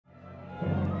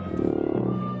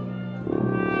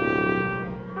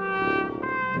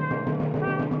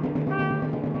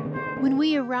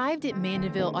we arrived at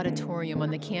Mandeville Auditorium on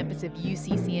the campus of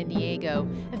UC San Diego,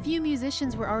 a few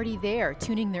musicians were already there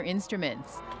tuning their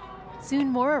instruments. Soon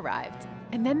more arrived,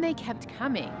 and then they kept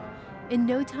coming. In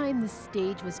no time, the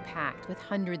stage was packed with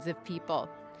hundreds of people.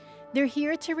 They're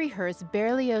here to rehearse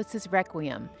Berlioz's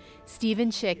Requiem. Stephen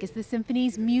Schick is the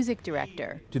symphony's music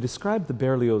director. To describe the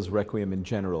Berlioz Requiem in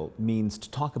general means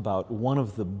to talk about one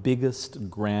of the biggest,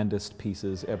 grandest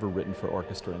pieces ever written for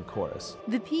orchestra and chorus.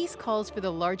 The piece calls for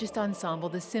the largest ensemble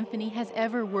the symphony has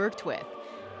ever worked with.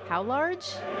 How large?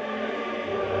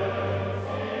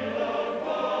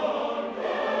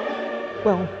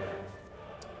 Well,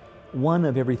 one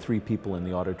of every 3 people in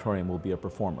the auditorium will be a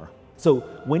performer. So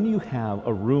when you have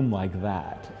a room like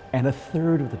that, and a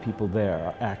third of the people there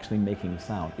are actually making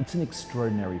sound, it's an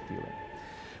extraordinary feeling.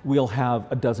 We'll have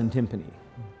a dozen timpani.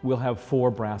 We'll have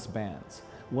 4 brass bands.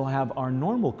 We'll have our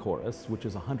normal chorus, which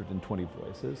is 120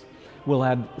 voices. We'll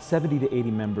have 70 to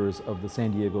 80 members of the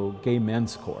San Diego Gay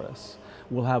Men's Chorus.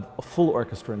 We'll have a full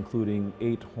orchestra, including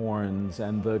 8 horns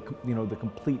and the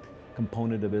complete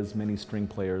component of as many string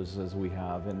players as we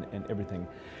have and everything.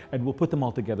 And we'll put them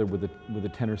all together with a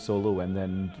tenor solo, and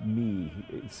then me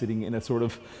sitting in a sort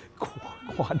of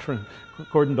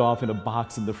cordoned off in a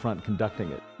box in the front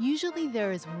conducting it. Usually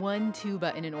there is 1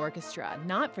 tuba in an orchestra,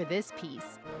 not for this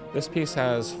piece. This piece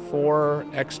has 4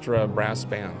 extra brass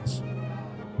bands.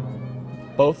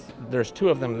 There's 2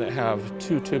 of them that have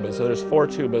 2 tubas, so there's 4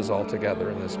 tubas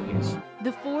altogether in this piece.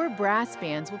 The 4 brass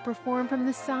bands will perform from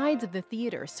the sides of the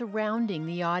theater, surrounding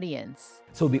the audience.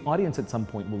 So the audience at some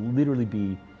point will literally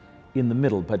be in the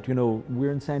middle, but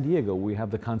we're in San Diego, we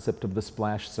have the concept of the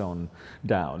splash zone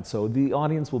down. So the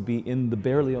audience will be in the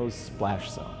Berlioz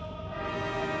splash zone.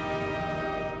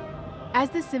 As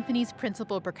the symphony's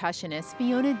principal percussionist,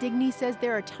 Fiona Digney says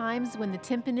there are times when the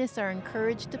timpanists are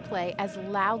encouraged to play as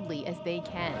loudly as they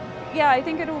can. Yeah, I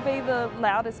think it'll be the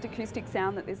loudest acoustic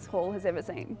sound that this hall has ever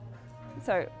seen.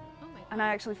 So, and I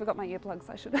actually forgot my earplugs.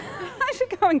 I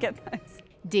should go and get those.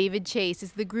 David Chase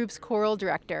is the group's choral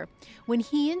director. When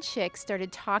he and Schick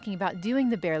started talking about doing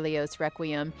the Berlioz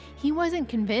Requiem, he wasn't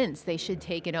convinced they should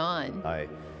take it on. I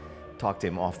talked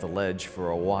him off the ledge for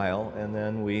a while, and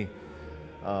then we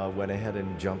went ahead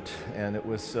and jumped, and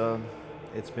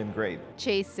it's been great.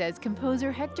 Chase says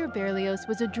composer Hector Berlioz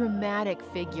was a dramatic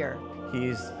figure.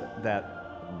 He's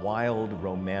that wild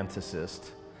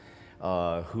romanticist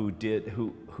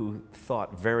who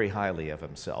thought very highly of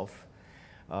himself,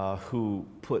 who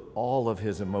put all of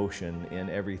his emotion in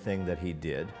everything that he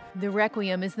did. The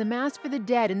Requiem is the Mass for the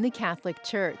dead in the Catholic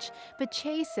Church, but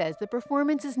Chase says the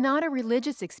performance is not a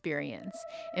religious experience.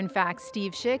 In fact,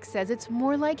 Steve Schick says it's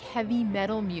more like heavy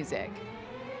metal music.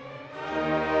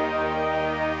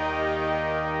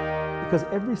 Because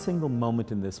every single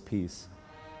moment in this piece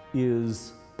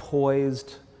is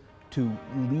poised to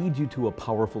lead you to a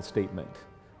powerful statement.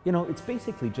 It's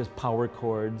basically just power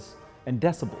chords and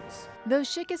decibels. Though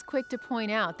Schick is quick to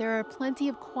point out there are plenty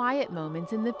of quiet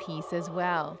moments in the piece as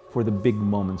well. For the big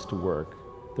moments to work,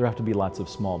 there have to be lots of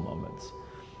small moments.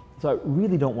 So I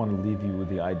really don't want to leave you with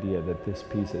the idea that this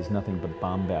piece is nothing but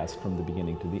bombast from the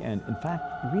beginning to the end. In fact,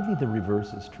 really the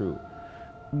reverse is true.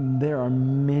 There are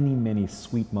many, many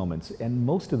sweet moments, and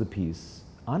most of the piece,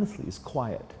 honestly, is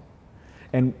quiet.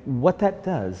 And what that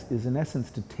does is, in essence,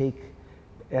 to take,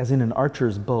 as in an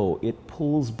archer's bow, it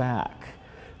pulls back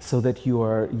so that you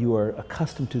are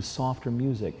accustomed to softer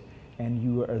music, and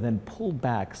you are then pulled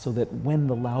back so that when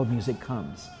the loud music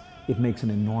comes, it makes an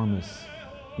enormous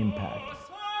impact.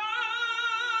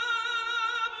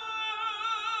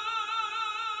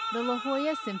 The La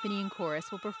Jolla Symphony and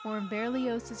Chorus will perform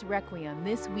Berlioz's Requiem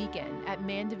this weekend at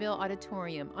Mandeville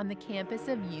Auditorium on the campus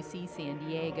of UC San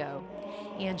Diego.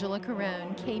 Angela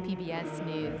Carone, KPBS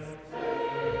News.